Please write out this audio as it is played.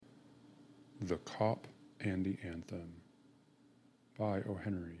The Cop and the Anthem by O.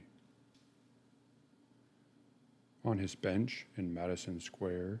 Henry. On his bench in Madison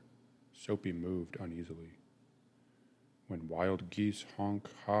Square, Soapy moved uneasily. When wild geese honk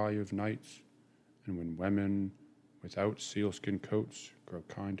high of nights, and when women without sealskin coats grow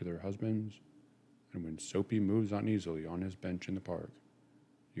kind to their husbands, and when Soapy moves uneasily on his bench in the park,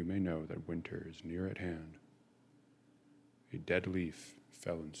 you may know that winter is near at hand. A dead leaf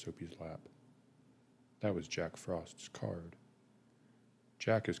fell in Soapy's lap. That was Jack Frost's card.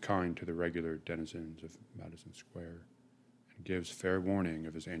 Jack is kind to the regular denizens of Madison Square and gives fair warning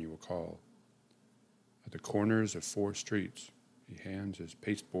of his annual call. At the corners of 4 streets, he hands his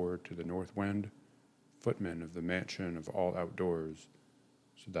pasteboard to the north wind, footman of the mansion of all outdoors,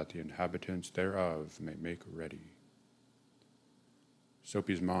 so that the inhabitants thereof may make ready.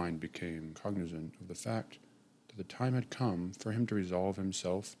 Soapy's mind became cognizant of the fact that the time had come for him to resolve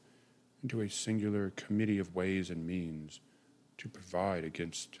himself into a singular committee of ways and means to provide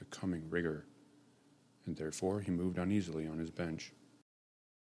against a coming rigor, and therefore he moved uneasily on his bench.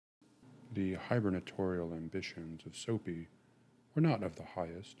 The hibernatorial ambitions of Soapy were not of the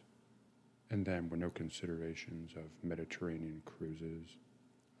highest, and then were no considerations of Mediterranean cruises,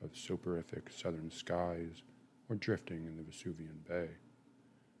 of soporific southern skies, or drifting in the Vesuvian Bay.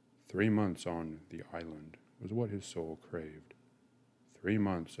 3 months on the island was what his soul craved. 3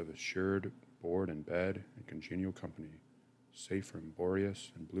 months of assured board and bed and congenial company, safe from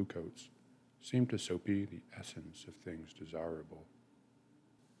Boreas and bluecoats, seemed to Soapy the essence of things desirable.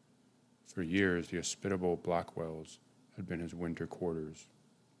 For years the hospitable Blackwells had been his winter quarters,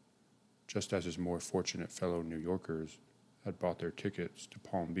 just as his more fortunate fellow New Yorkers had bought their tickets to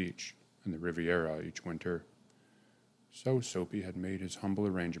Palm Beach and the Riviera each winter. So Soapy had made his humble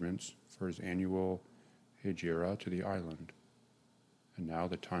arrangements for his annual hegira to the island, and now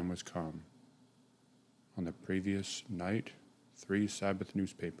the time was come. On the previous night, 3 Sabbath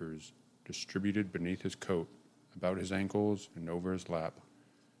newspapers, distributed beneath his coat, about his ankles, and over his lap,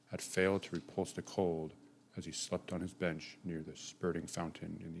 had failed to repulse the cold as he slept on his bench near the spurting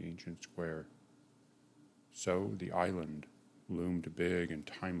fountain in the ancient square. So the island loomed big and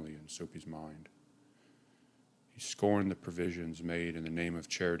timely in Soapy's mind. He scorned the provisions made in the name of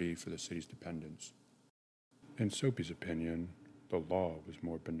charity for the city's dependents. In Soapy's opinion, the law was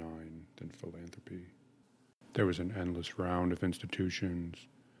more benign than philanthropy. There was an endless round of institutions,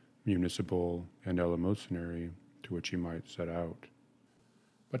 municipal and eleemosynary, to which he might set out.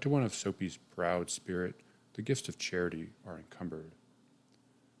 But to one of Soapy's proud spirit, the gifts of charity are encumbered.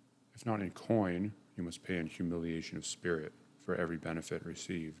 If not in coin, you must pay in humiliation of spirit for every benefit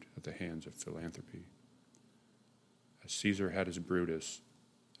received at the hands of philanthropy. As Caesar had his Brutus,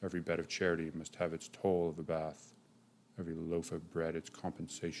 every bed of charity must have its toll of a bath, every loaf of bread its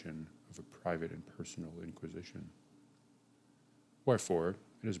compensation of a private and personal inquisition. Wherefore,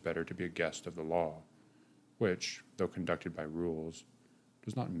 it is better to be a guest of the law, which, though conducted by rules,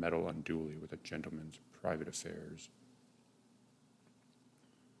 does not meddle unduly with a gentleman's private affairs.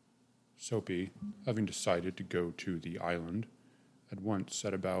 Soapy, having decided to go to the island, at once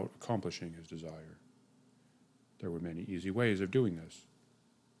set about accomplishing his desire. There were many easy ways of doing this.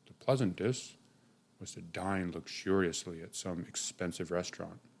 The pleasantest was to dine luxuriously at some expensive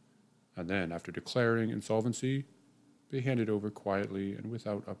restaurant, and then, after declaring insolvency, be handed over quietly and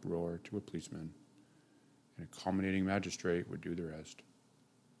without uproar to a policeman. An accommodating magistrate would do the rest.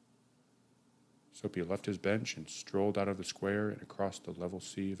 Soapy left his bench and strolled out of the square and across the level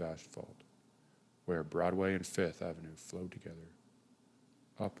sea of asphalt, where Broadway and Fifth Avenue flowed together.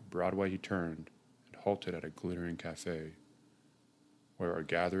 Up Broadway he turned and halted at a glittering cafe, where are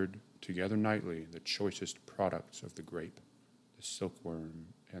gathered together nightly the choicest products of the grape, the silkworm,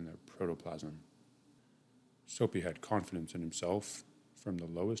 and the protoplasm. Soapy had confidence in himself from the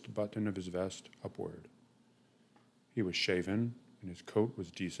lowest button of his vest upward. He was shaven, and his coat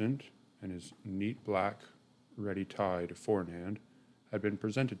was decent, and his neat black, ready tie to four-in-hand had been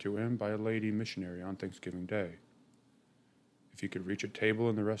presented to him by a lady missionary on Thanksgiving Day. If he could reach a table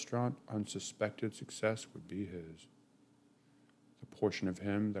in the restaurant, unsuspected success would be his. The portion of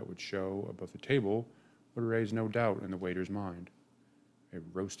him that would show above the table would raise no doubt in the waiter's mind. A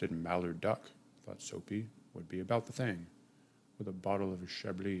roasted mallard duck, thought Soapy, would be about the thing, with a bottle of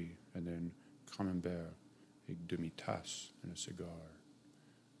Chablis, and then Camembert, a demi-tasse, and a cigar.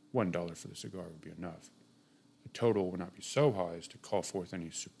 $1 for the cigar would be enough. The total would not be so high as to call forth any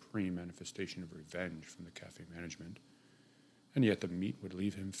supreme manifestation of revenge from the cafe management, and yet the meat would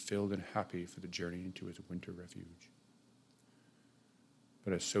leave him filled and happy for the journey into his winter refuge.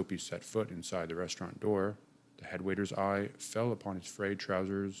 But as Soapy set foot inside the restaurant door, the head waiter's eye fell upon his frayed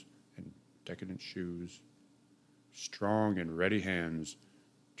trousers and decadent shoes. Strong and ready hands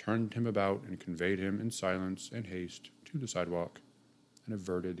turned him about and conveyed him in silence and haste to the sidewalk and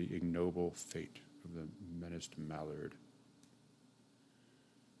averted the ignoble fate of the menaced mallard.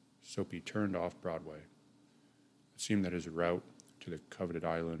 Soapy turned off Broadway. It seemed that his route to the coveted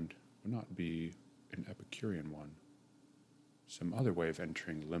island would not be an Epicurean one. Some other way of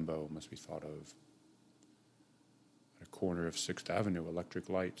entering limbo must be thought of. At a corner of 6th Avenue, electric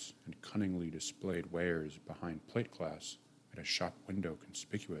lights and cunningly displayed wares behind plate glass at a shop window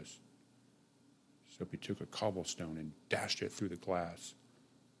conspicuous. Soapy took a cobblestone and dashed it through the glass.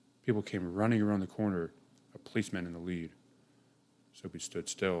 People came running around the corner, a policeman in the lead. Soapy stood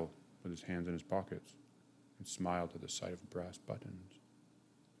still with his hands in his pockets and smiled at the sight of brass buttons.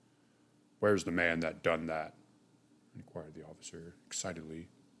 "Where's the man that done that?" inquired the officer excitedly.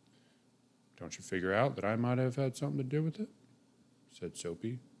 "Don't you figure out that I might have had something to do with it?" said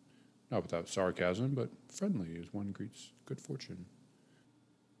Soapy, not without sarcasm, but friendly as one greets good fortune.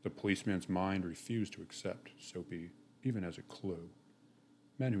 The policeman's mind refused to accept Soapy even as a clue.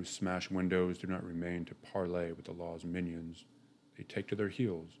 Men who smash windows do not remain to parley with the law's minions. They take to their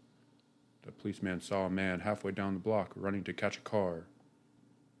heels. The policeman saw a man halfway down the block running to catch a car.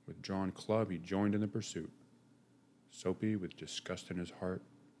 With drawn club, he joined in the pursuit. Soapy, with disgust in his heart,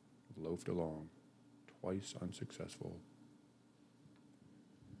 loafed along, twice unsuccessful.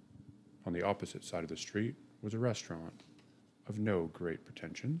 On the opposite side of the street was a restaurant of no great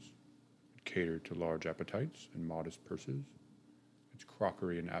pretensions. It catered to large appetites and modest purses. Its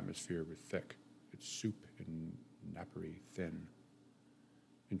crockery and atmosphere were thick, its soup and napery thin.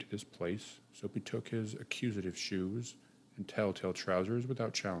 Into this place, Soapy took his accusative shoes and telltale trousers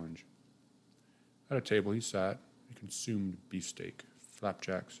without challenge. At a table he sat and consumed beefsteak,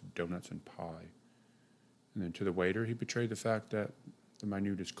 flapjacks, donuts, and pie. And then to the waiter he betrayed the fact that the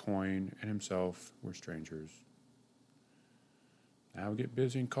minutest coin and himself were strangers. "Now get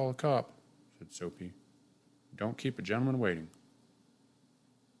busy and call a cop," said Soapy. "Don't keep a gentleman waiting."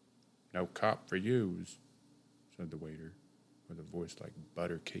 "No cop for yous," said the waiter, with a voice like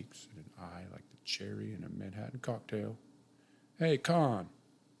butter cakes and an eye like the cherry in a Manhattan cocktail. "Hey, Con!"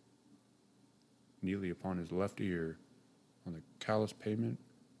 Neatly upon his left ear, on the callous pavement,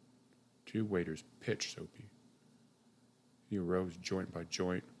 2 waiters pitched Soapy. He arose joint by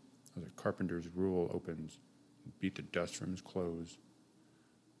joint as a carpenter's rule opens and beat the dust from his clothes.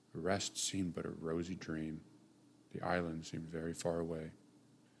 Arrest seemed but a rosy dream. The island seemed very far away.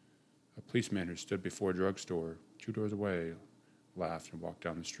 A policeman who stood before a drugstore 2 doors away laughed and walked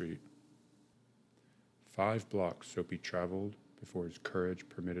down the street. 5 blocks Soapy traveled before his courage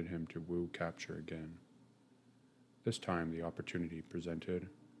permitted him to woo capture again. This time the opportunity presented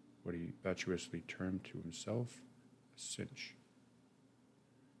what he fatuously termed to himself a cinch.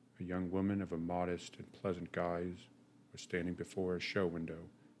 A young woman of a modest and pleasant guise was standing before a show window,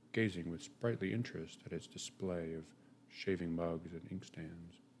 gazing with sprightly interest at its display of shaving mugs and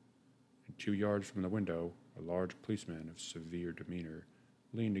inkstands. And 2 yards from the window, a large policeman of severe demeanor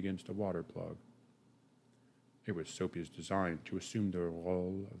leaned against a water plug. It was Soapy's design to assume the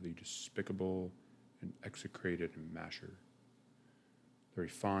role of the despicable and execrated masher. The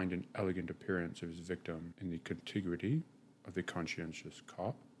refined and elegant appearance of his victim in the contiguity of the conscientious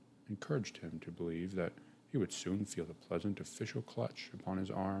cop encouraged him to believe that he would soon feel the pleasant official clutch upon his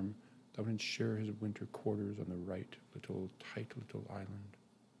arm that would ensure his winter quarters on the right tight little island.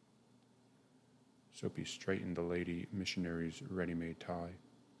 Soapy straightened the lady missionary's ready-made tie,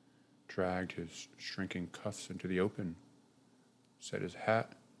 dragged his shrinking cuffs into the open, set his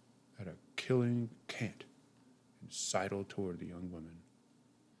hat at a killing cant, and sidled toward the young woman.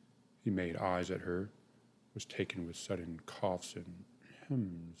 He made eyes at her, was taken with sudden coughs and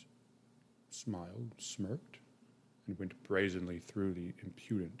hems, smiled, smirked, and went brazenly through the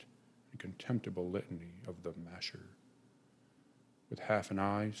impudent and contemptible litany of the masher. With half an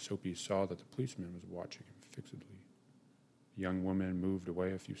eye, Soapy saw that the policeman was watching him fixedly. The young woman moved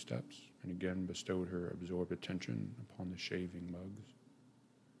away a few steps and again bestowed her absorbed attention upon the shaving mugs.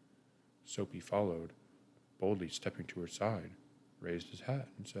 Soapy followed, boldly stepping to her side, raised his hat,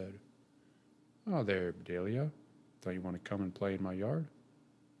 and said, "Oh, there, Bedelia. Thought you want to come and play in my yard?"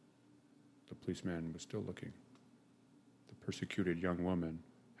 The policeman was still looking. The persecuted young woman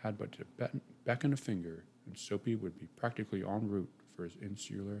had but to beckon a finger, and Soapy would be practically en route for his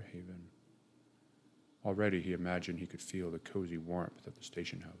insular haven. Already he imagined he could feel the cozy warmth of the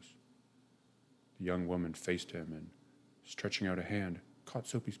station house. The young woman faced him and, stretching out a hand, caught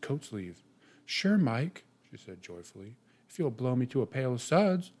Soapy's coat sleeve. "Sure, Mike," she said joyfully. "If you'll blow me to a pail of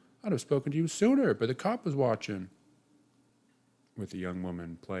suds, I'd have spoken to you sooner, but the cop was watching." With the young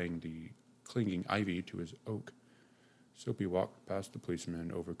woman playing the clinging ivy to his oak. Soapy walked past the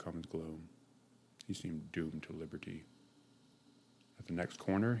policeman, overcome with gloom. He seemed doomed to liberty. At the next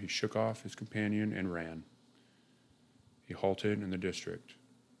corner, he shook off his companion and ran. He halted in the district,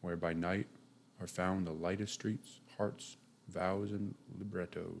 where by night are found the lightest streets, hearts, vows, and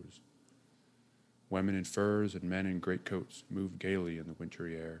librettos. Women in furs and men in greatcoats moved gaily in the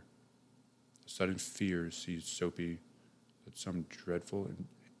wintry air. A sudden fear seized Soapy that some dreadful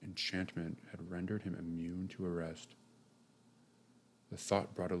enchantment had rendered him immune to arrest. The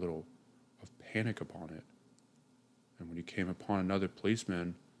thought brought a little of panic upon it, and when he came upon another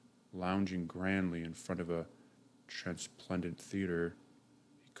policeman lounging grandly in front of a transplendent theater,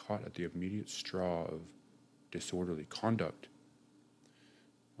 he caught at the immediate straw of disorderly conduct.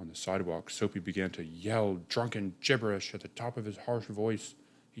 On the sidewalk, Soapy began to yell drunken gibberish at the top of his harsh voice.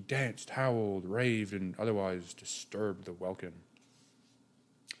 He danced, howled, raved, and otherwise disturbed the welkin.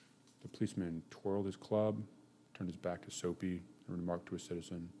 The policeman twirled his club, turned his back to Soapy, and remarked to a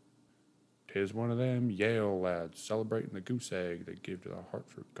citizen, "'Tis one of them Yale lads celebrating the goose egg they give to the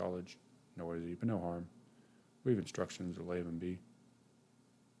Hartford College. Noisy, but no harm. We've instructions to lave 'em be."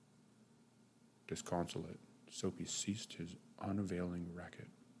 Disconsolate, Soapy ceased his unavailing racket.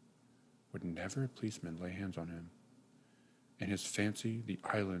 Would never a policeman lay hands on him? In his fancy, the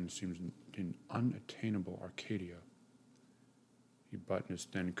island seemed an unattainable Arcadia. He buttoned his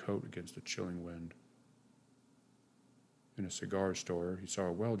thin coat against the chilling wind. In a cigar store, he saw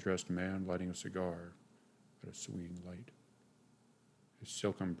a well-dressed man lighting a cigar at a swinging light. His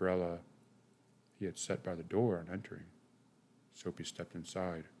silk umbrella he had set by the door on entering. Soapy stepped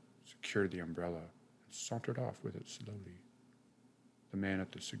inside, secured the umbrella, and sauntered off with it slowly. The man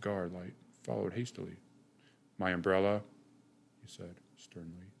at the cigar light followed hastily. "My umbrella," he said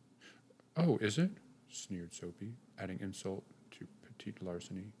sternly. "Oh, is it?" sneered Soapy, adding insult to petite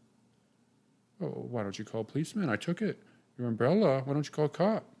larceny. "Oh, why don't you call a policeman? I took it. Your umbrella, why don't you call a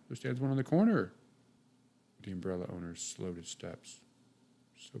cop? There stands one on the corner." The umbrella owner slowed his steps.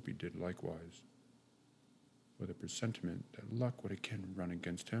 Soapy did likewise. With a presentiment that luck would again run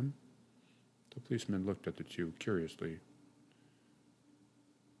against him, the policeman looked at the two curiously.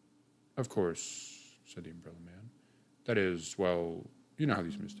 "Of course," said the umbrella man. "That is, well, you know how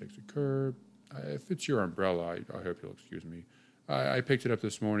these mistakes occur. If it's your umbrella, I hope you'll excuse me. I picked it up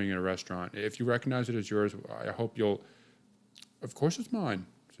this morning in a restaurant. If you recognize it as yours, I hope you'll—" "Of course it's mine,"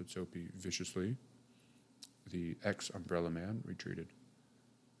 said Soapy viciously. The ex-umbrella man retreated.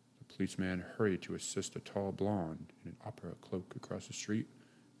 The policeman hurried to assist a tall blonde in an opera cloak across the street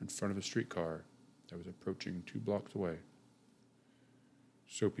in front of a streetcar that was approaching 2 blocks away.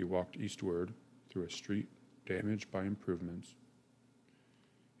 Soapy walked eastward through a street damaged by improvements.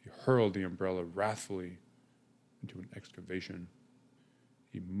 He hurled the umbrella wrathfully into an excavation.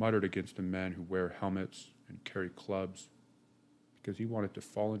 He muttered against the men who wear helmets and carry clubs because he wanted to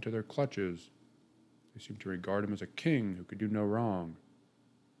fall into their clutches. They seemed to regard him as a king who could do no wrong.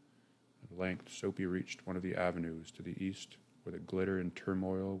 At length, Soapy reached one of the avenues to the east where the glitter and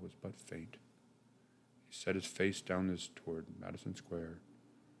turmoil was but faint. He set his face down this toward Madison Square,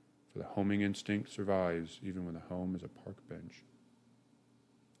 for the homing instinct survives even when the home is a park bench.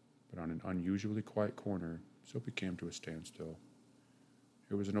 But on an unusually quiet corner, Soapy came to a standstill.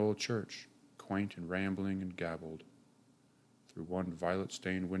 It was an old church, quaint and rambling and gabbled. Through one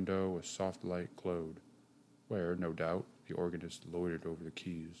violet-stained window a soft light glowed, where, no doubt, the organist loitered over the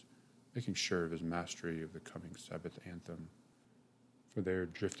keys, making sure of his mastery of the coming Sabbath anthem. For there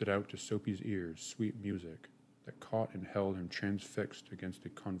drifted out to Soapy's ears sweet music that caught and held him transfixed against the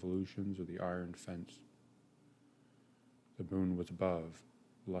convolutions of the iron fence. The moon was above,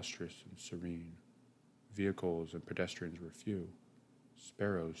 lustrous and serene. Vehicles and pedestrians were few.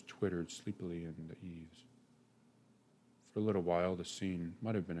 Sparrows twittered sleepily in the eaves. For a little while the scene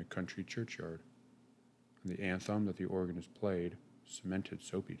might have been a country churchyard, and the anthem that the organist played cemented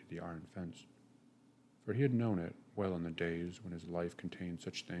Soapy to the iron fence. For he had known it well in the days when his life contained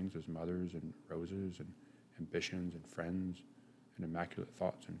such things as mothers and roses and ambitions and friends and immaculate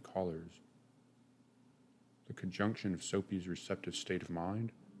thoughts and callers. The conjunction of Soapy's receptive state of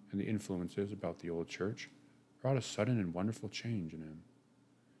mind and the influences about the old church wrought a sudden and wonderful change in him.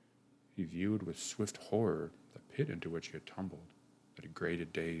 He viewed with swift horror the pit into which he had tumbled, the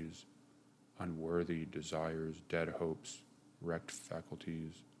degraded days, unworthy desires, dead hopes, wrecked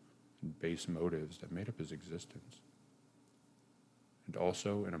faculties, and base motives that made up his existence. And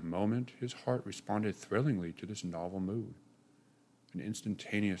also, in a moment, his heart responded thrillingly to this novel mood. An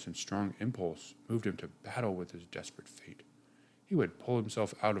instantaneous and strong impulse moved him to battle with his desperate fate. He would pull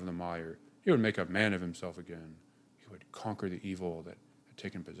himself out of the mire. He would make a man of himself again. He would conquer the evil that had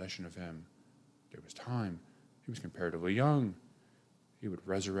taken possession of him There was time. He was comparatively young. He would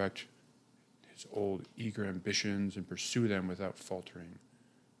resurrect his old eager ambitions and pursue them without faltering.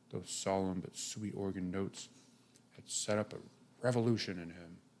 Those solemn but sweet organ notes had set up a revolution in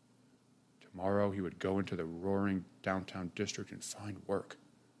him. Tomorrow he would go into the roaring downtown district and find work.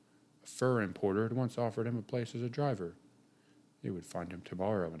 A fur importer had once offered him a place as a driver. They would find him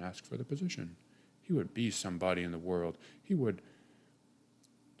tomorrow and ask for the position. He would be somebody in the world. He would...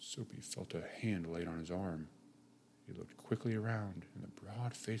 Soapy felt a hand laid on his arm. He looked quickly around in the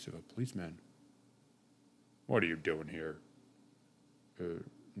broad face of a policeman. "What are you doing here?"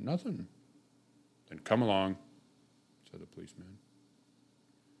 Nothing." "Then come along," said the policeman.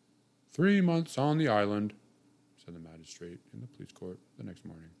 3 months on the island," said the magistrate in the police court the next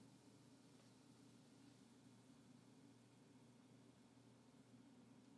morning.